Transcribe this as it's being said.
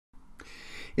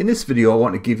In this video, I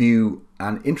want to give you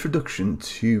an introduction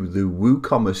to the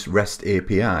WooCommerce REST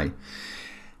API.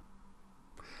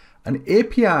 An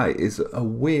API is a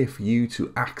way for you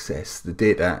to access the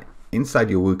data inside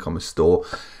your WooCommerce store,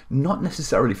 not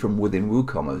necessarily from within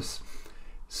WooCommerce.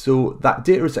 So that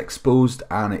data is exposed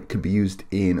and it can be used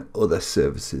in other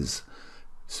services.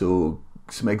 So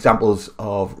some examples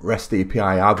of REST API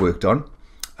I've worked on.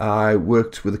 I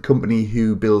worked with a company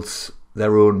who built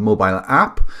their own mobile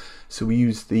app. So we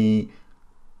used the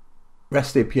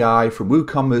REST API from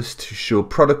WooCommerce to show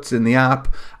products in the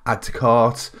app, add to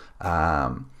cart,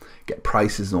 get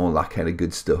prices and all that kind of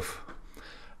good stuff.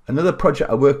 Another project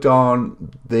I worked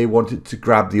on, they wanted to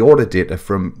grab the order data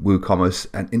from WooCommerce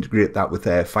and integrate that with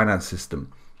their finance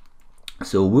system.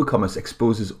 So WooCommerce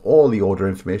exposes all the order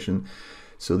information.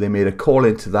 So they made a call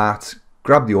into that,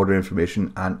 grabbed the order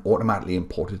information and automatically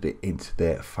imported it into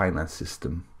their finance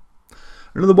system.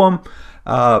 Another one,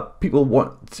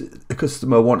 the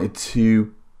customer wanted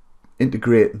to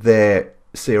integrate their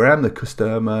CRM, the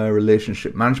customer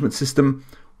relationship management system,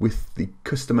 with the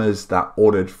customers that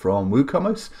ordered from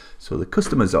WooCommerce. So the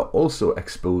customers are also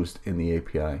exposed in the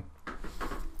API.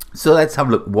 So let's have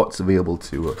a look what's available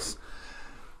to us.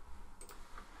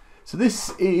 So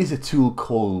this is a tool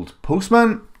called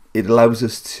Postman. It allows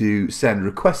us to send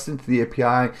requests into the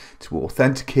API, to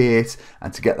authenticate,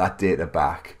 and to get that data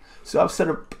back. So I've set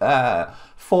up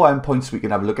 4 endpoints we can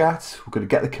have a look at. We're going to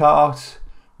get the cart,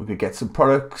 we're going to get some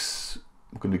products,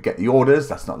 we're going to get the orders,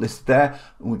 that's not listed there,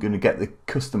 and we're going to get the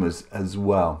customers as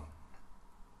well.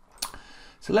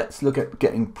 So let's look at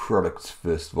getting products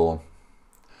first of all.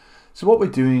 So what we're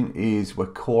doing is we're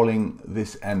calling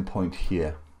this endpoint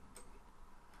here.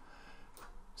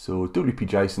 So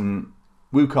WP-JSON,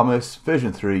 WooCommerce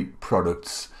version 3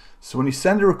 products. So when you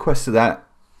send a request to that,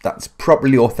 that's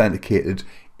properly authenticated,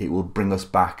 it will bring us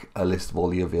back a list of all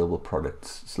the available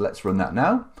products. So let's run that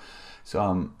now. So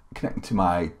I'm connecting to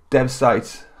my dev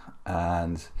site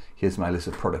and here's my list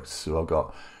of products. So I've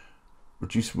got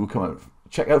reduce WooCommerce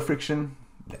checkout friction.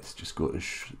 Let's just go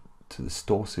to the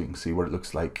store so you can see what it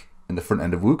looks like in the front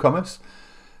end of WooCommerce.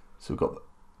 So we've got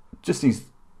just these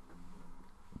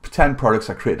 10 products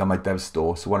I created on my dev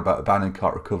store. So one about abandoned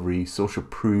cart recovery, social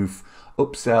proof,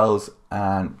 upsells,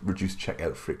 and reduced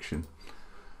checkout friction.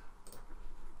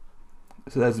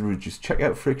 So there's the reduced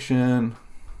checkout friction.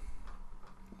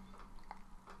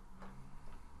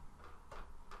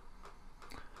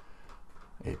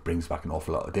 It brings back an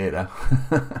awful lot of data.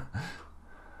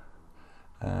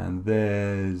 And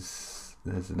there's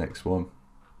the next one.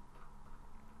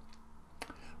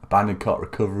 Abandoned cart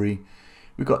recovery.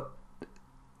 We've got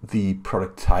the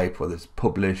product type, whether it's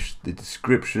published, the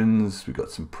descriptions, we've got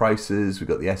some prices, we've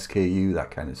got the SKU, that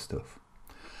kind of stuff.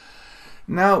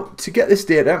 Now, to get this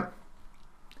data,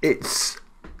 it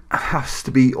has to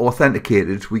be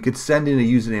authenticated. We could send in a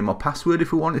username or password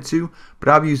if we wanted to, but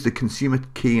I've used a consumer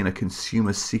key and a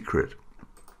consumer secret.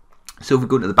 So if we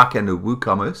go to the back end of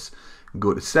WooCommerce,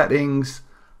 go to settings,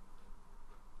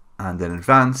 and then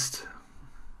advanced,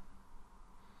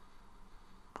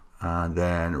 and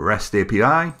then REST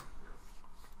API,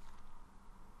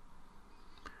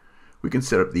 we can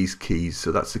set up these keys.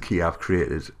 So that's the key I've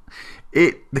created.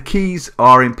 The keys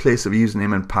are in place of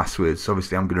username and password. So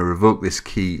obviously I'm going to revoke this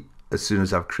key as soon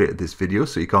as I've created this video,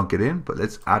 so you can't get in, but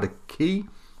let's add a key.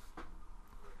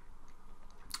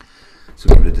 So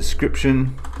we give it a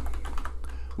description.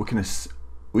 We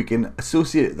can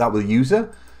associate that with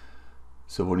user.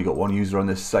 So I've only got one user on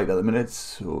this site at the minute,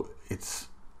 so it's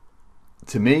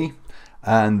to me,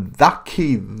 and that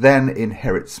key then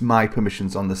inherits my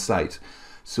permissions on the site.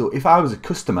 So if I was a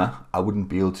customer, I wouldn't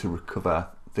be able to recover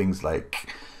things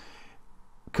like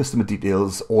customer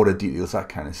details, order details, that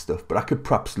kind of stuff, but I could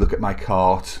perhaps look at my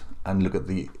cart and look at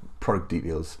the product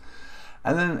details.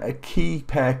 And then a key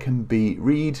pair can be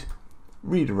write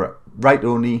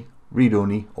only, read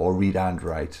only, or read and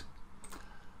write.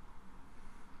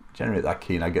 Generate that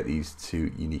key and I get these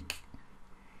 2 unique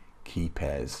key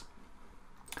pairs.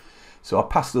 So I'll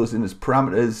pass those in as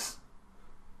parameters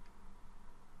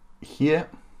here.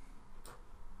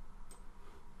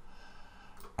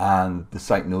 And the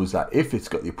site knows that if it's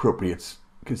got the appropriate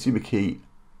consumer key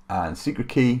and secret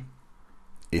key,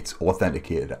 it's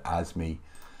authenticated as me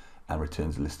and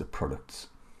returns a list of products.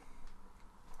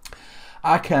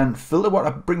 I can filter what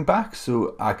I bring back,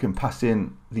 so I can pass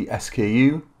in the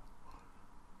SKU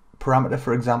parameter,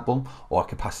 for example, or I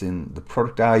can pass in the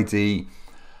product ID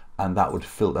and that would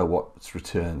filter what's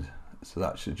returned. So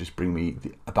that should just bring me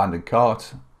the abandoned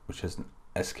cart, which has an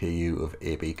SKU of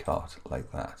AB cart,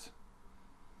 like that.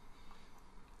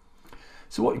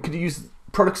 So what you could use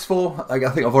products for. Like, I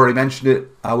think I've already mentioned it.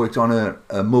 I worked on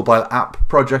a mobile app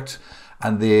project,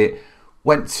 and they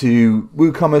went to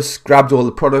WooCommerce, grabbed all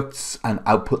the products, and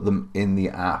output them in the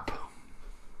app.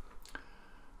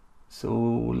 So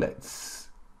let's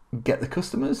get the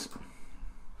customers.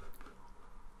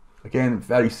 Again,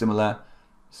 very similar.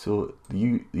 So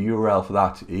the URL for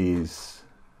that is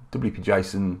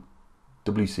wp-json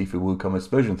wc for WooCommerce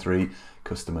version 3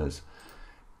 customers.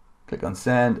 Click on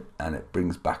send, and it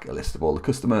brings back a list of all the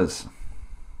customers.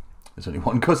 There's only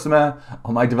one customer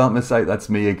on my development site. That's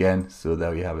me again. So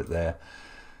there we have it there.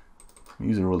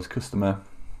 User role is customer.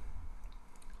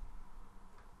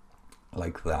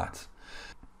 Like that.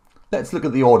 Let's look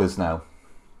at the orders now.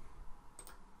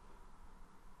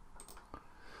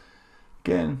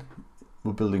 Again,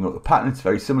 we're building up a pattern. It's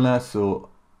very similar. So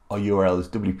our URL is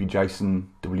wp-json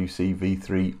wc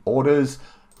v3 orders.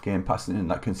 Again, passing in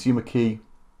that consumer key.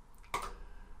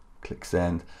 Click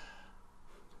send,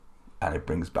 and it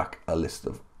brings back a list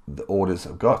of the orders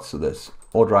I've got. So there's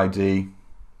order ID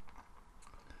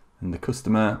and the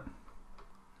customer,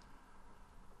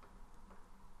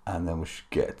 and then we should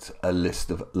get a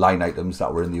list of line items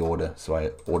that were in the order. So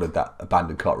I ordered that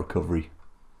abandoned cart recovery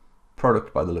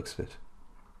product by the looks of it.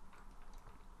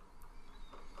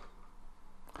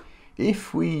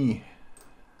 If we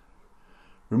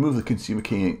remove the consumer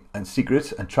key and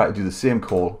secret and try to do the same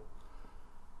call,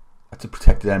 that's a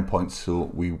protected endpoint, so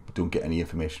we don't get any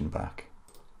information back.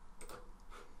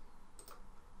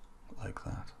 Like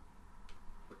that.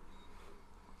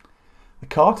 The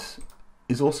cart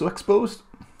is also exposed.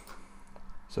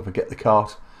 So if I get the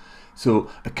cart, so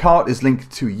a cart is linked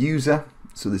to a user.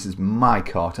 So this is my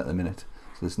cart at the minute.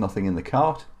 So there's nothing in the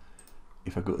cart.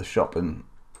 If I go to the shop and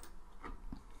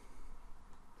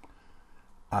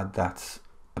add that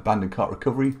abandoned cart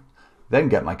recovery, then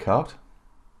get my cart,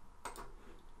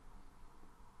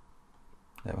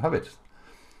 there we have it.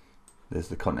 There's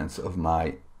the contents of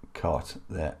my cart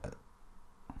there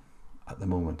at the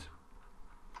moment.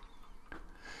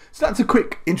 So that's a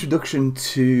quick introduction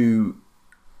to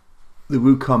the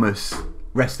WooCommerce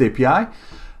REST API.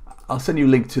 I'll send you a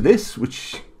link to this,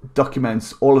 which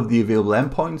documents all of the available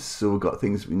endpoints. So we've got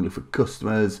things we can look for: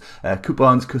 customers,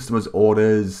 coupons, customers'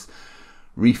 orders,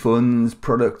 refunds,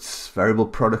 products, variable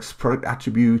products, product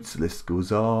attributes, list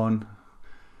goes on.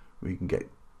 We can get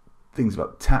things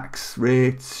about tax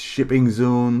rates, shipping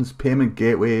zones, payment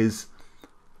gateways,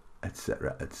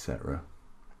 etc., etc.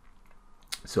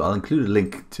 So I'll include a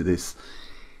link to this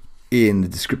in the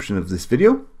description of this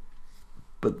video.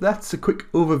 But that's a quick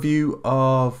overview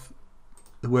of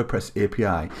the WordPress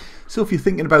API. So if you're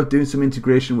thinking about doing some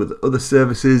integration with other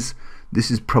services,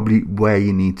 this is probably where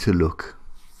you need to look.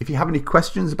 If you have any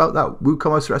questions about that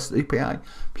WooCommerce REST API,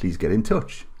 please get in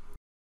touch.